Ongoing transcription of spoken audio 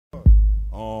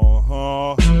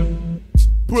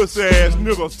Pussy ass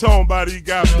niggas talking about he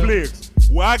got flicks.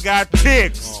 Well, I got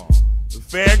ticks. The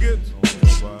faggot.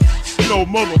 You know,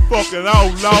 motherfucking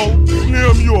outlaw.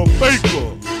 Slim, you a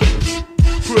faker.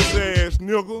 Pussy ass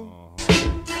nigga.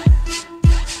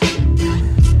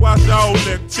 Watch all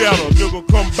that chatter, nigga.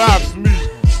 Come box me.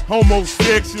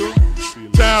 Homosexual.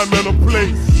 Time and a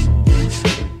place.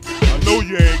 I know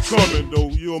you ain't coming though.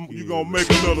 You gonna make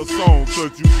another song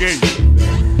cause you gay.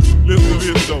 Listen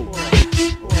to this though.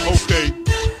 Okay.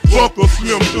 Fuck a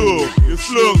slim thug. It's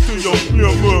slugs to your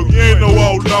slim mug. You ain't no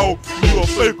outlaw. You a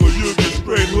faker, you'll get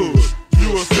straight hood.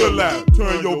 You a sellout,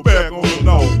 turn your back on the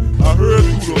law. I heard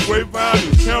through the grapevine,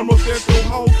 there's cameras at your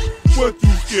house. What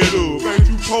you scared of? Ain't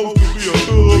you supposed to be a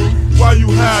thug? Why you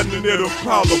hiding in that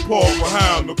Apollo Park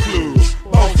behind the club?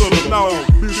 Boss of the law,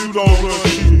 bitch, you don't run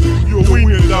shit. You a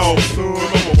weenie dog, son,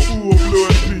 I'm a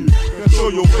full-blood pig. And show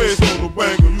your face on the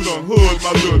bank or you done hugged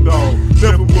my little dog.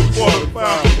 Never with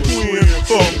 45 for twin,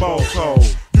 fuck boss hog.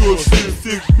 You a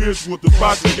 6'6" bitch with the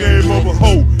boxing game of a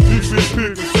hoe. These bitch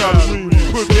pick and shot a ring,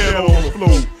 put that on the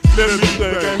floor. Let me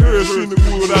think, I heard Shunny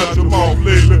wood out your mouth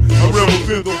lately. I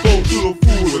represent the folk to the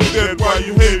fool. Is that why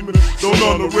you hate me? Don't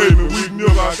underrate me. Weak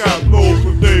nigga, I got flows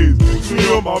for days.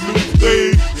 See on my new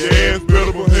stage, your ass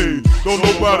better behave. Don't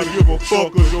nobody give a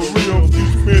fuck cause your rims keep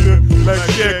spinning like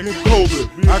Shaq and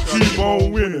Kobe. I keep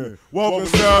on winning. Walk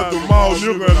inside the mall,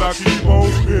 nigga, and I keep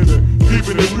on spinning.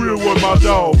 Keeping it real with my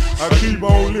dog, I keep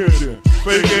on lynching.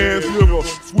 Fake ass nigga,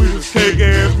 sweet as cake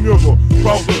ass nigga.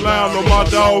 Cross the line on my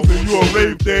dogs and you a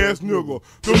raped ass nigga.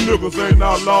 Them niggas ain't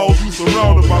outlaws, you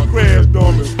surrounded by crash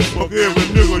dummies. Fuck every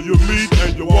nigga you meet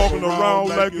and you walking around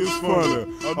like it's funny.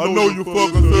 I know you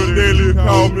fucking Sir Daily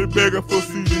call me begging for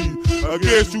CD. I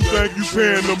guess you think you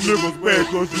paying them niggas back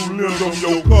cause you lend them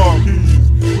your car keys.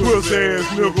 Puss ass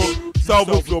nigga. South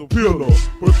as a pillar,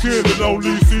 pretending on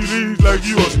these CDs like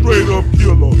you a straight up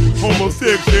killer.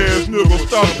 Homosexual ass nigga,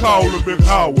 stop calling Big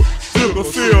Howard. Sickle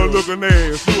cell looking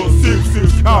ass, you a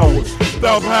 6'6" coward.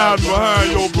 Stop hiding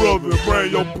behind your brother and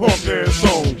bring your punk ass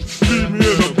on. Leave me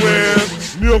in the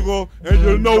grass, nigga, and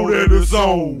you know that it's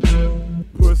on.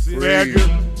 Pussy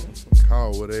faggot.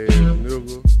 Coward ass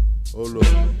nigga. Hold up.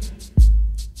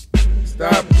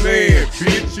 Stop playing,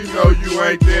 bitch, you know you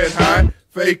ain't that high.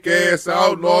 Fake ass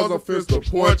outlaws, I'm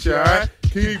finna point your eye.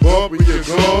 Keep up with your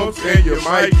gums and you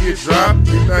might get dropped.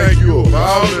 You think you a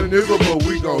baller nigga, but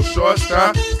we gon' short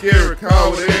stop. Scary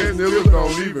coward ass niggas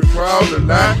don't even crowd the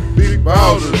lot. Big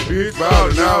ballers, bitch,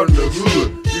 ballin' out in the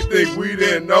hood. You think we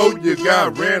didn't know you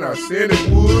got ran, I sent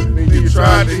it wood. And you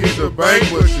tried to hit the bank,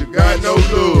 but you got no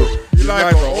love. You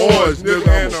like an orange nigga,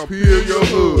 and I'll peel your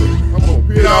hood. I'm gon'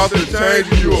 peel off the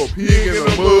change and you a pig in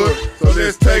the mud. So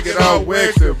let's take it out,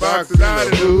 wax and box it out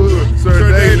in the hood.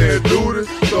 Sir Daily and do this,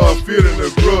 start feeling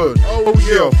the grudge. Oh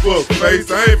yeah, fuck face,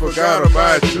 I ain't forgot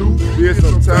about you. Did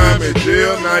some time in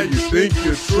jail, now you think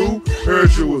you're true.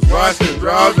 Heard you was watching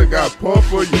draws and got pumped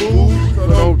for your food. So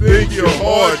don't think you're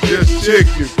hard, just check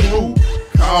your crew.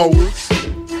 Cowards.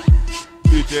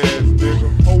 Bitch ass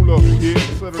nigga. Hold up,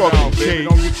 bitch. Settle down, baby.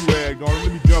 Don't get too agged on him.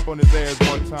 Let me jump on his ass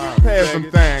one time. Pass some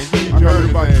things. Let me jump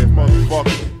about you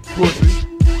motherfuckers. Pussy.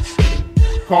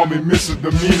 Call me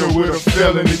misdemeanor with a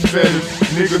felony fetish.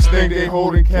 Niggas think they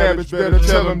holding cabbage, better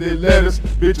tell them they lettuce.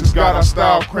 Bitches got our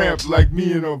style cramps like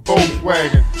me in a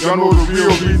Volkswagen. Y'all know the real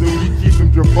reason we keep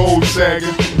them jabos sagging.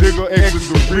 Nigga exit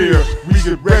the rear, we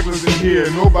get reckless in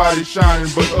here. Nobody shining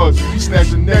but us, we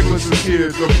snatching necklaces here.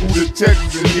 The Pooh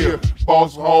detectives in here.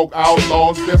 Boss hog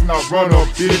outlaws, best not run up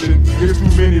vision. There's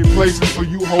too many places for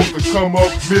you hoes to come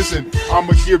up missing.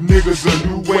 I'ma give niggas a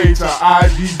new way to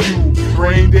IDU.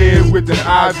 Brain dead with an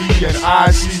IV and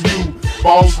ICU.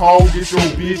 Boss hog, get your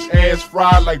bitch ass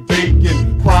fried like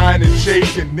bacon. Crying and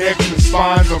shaking, necks and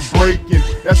spines I'm breaking.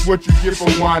 That's what you get for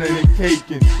whining and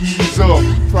caking. Ease up,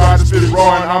 try to spit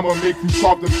raw and I'ma make you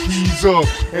pop the keys up.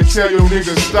 And tell your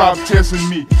niggas stop testing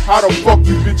me. How the fuck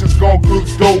you bitches gon' cook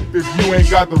dope if you ain't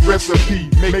got the recipe?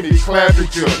 Make me clap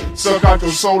at you, suck out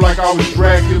your soul like I was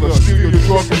Dracula. Steal your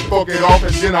truck and fuck it off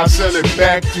and then I sell it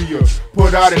back to you.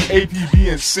 Put out an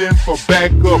APB and send for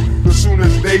backup. As soon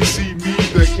as they see me,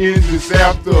 the end is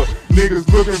after.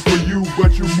 Niggas looking for you,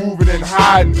 but you moving and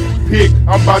hiding. Pick,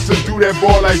 I'm about to do that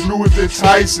ball like Lewis and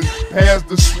Tyson. Pass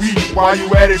the sweet, while you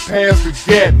at it, pass the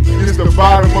gat. It's the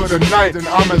bottom of the ninth, and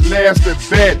I'm at last at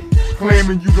bat.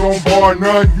 Claiming you don't bar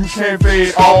none, you can't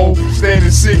fade all. Standing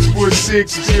 6'6",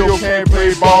 still can't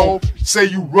play ball. Say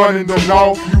you running them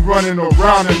off, you running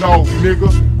around and off, nigga.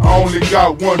 I only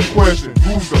got one question,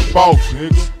 who's the boss,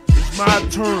 nigga? It's my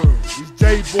turn, it's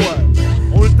J-Boy.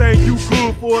 Only thing you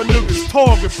good for a nigga is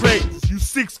target practice. You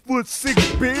 6'6",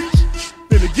 bitch.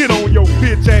 Finna get on your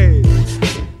bitch ass.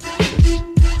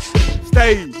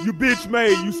 bitch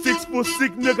made. You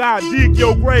 6'6" nigga, I dig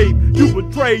your grave. You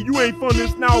betrayed, you ain't from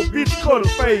this now, bitch, cut a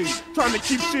fade. Trying to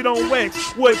keep shit on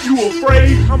wax, what you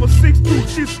afraid? I'm a 6'2"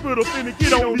 shit spitter, finna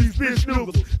get on these bitch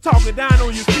niggas. Talking down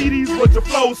on your CDs, but your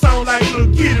flow sound like Lil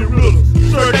Kitty Riddles.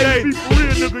 Sir, they be for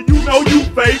real, nigga, you know you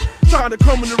fake. Trying to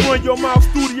come in and run your mouth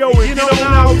studio and get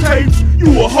on our tapes.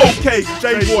 You a hoe cake,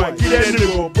 J-Boy, get that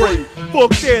nigga a break. Fuck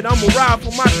that, I'ma ride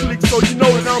for my clique so you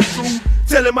know that I'm true.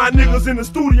 Telling my niggas in the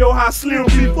studio how Slim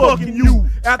be fucking you.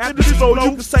 After this so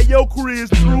you can say your career is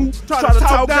through. Try to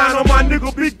talk down on my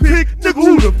nigga Big Pic, nigga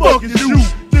who the fuck is you?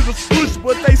 Niggas push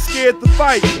but they scared to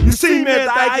fight. You see me at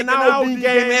the Ike and Alden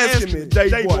game asking me,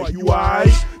 J-Boy, you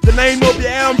alright? The name of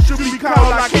your album should be called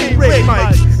like King Red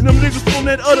Mike. And them niggas from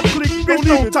that other clique, bitch,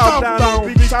 don't talk down on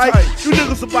Big Tight. You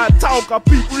niggas about talk, I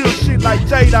peep real shit like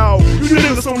J-Dog. You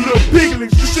niggas some little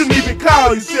piglets, you shouldn't even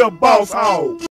call yourself Boss Hog.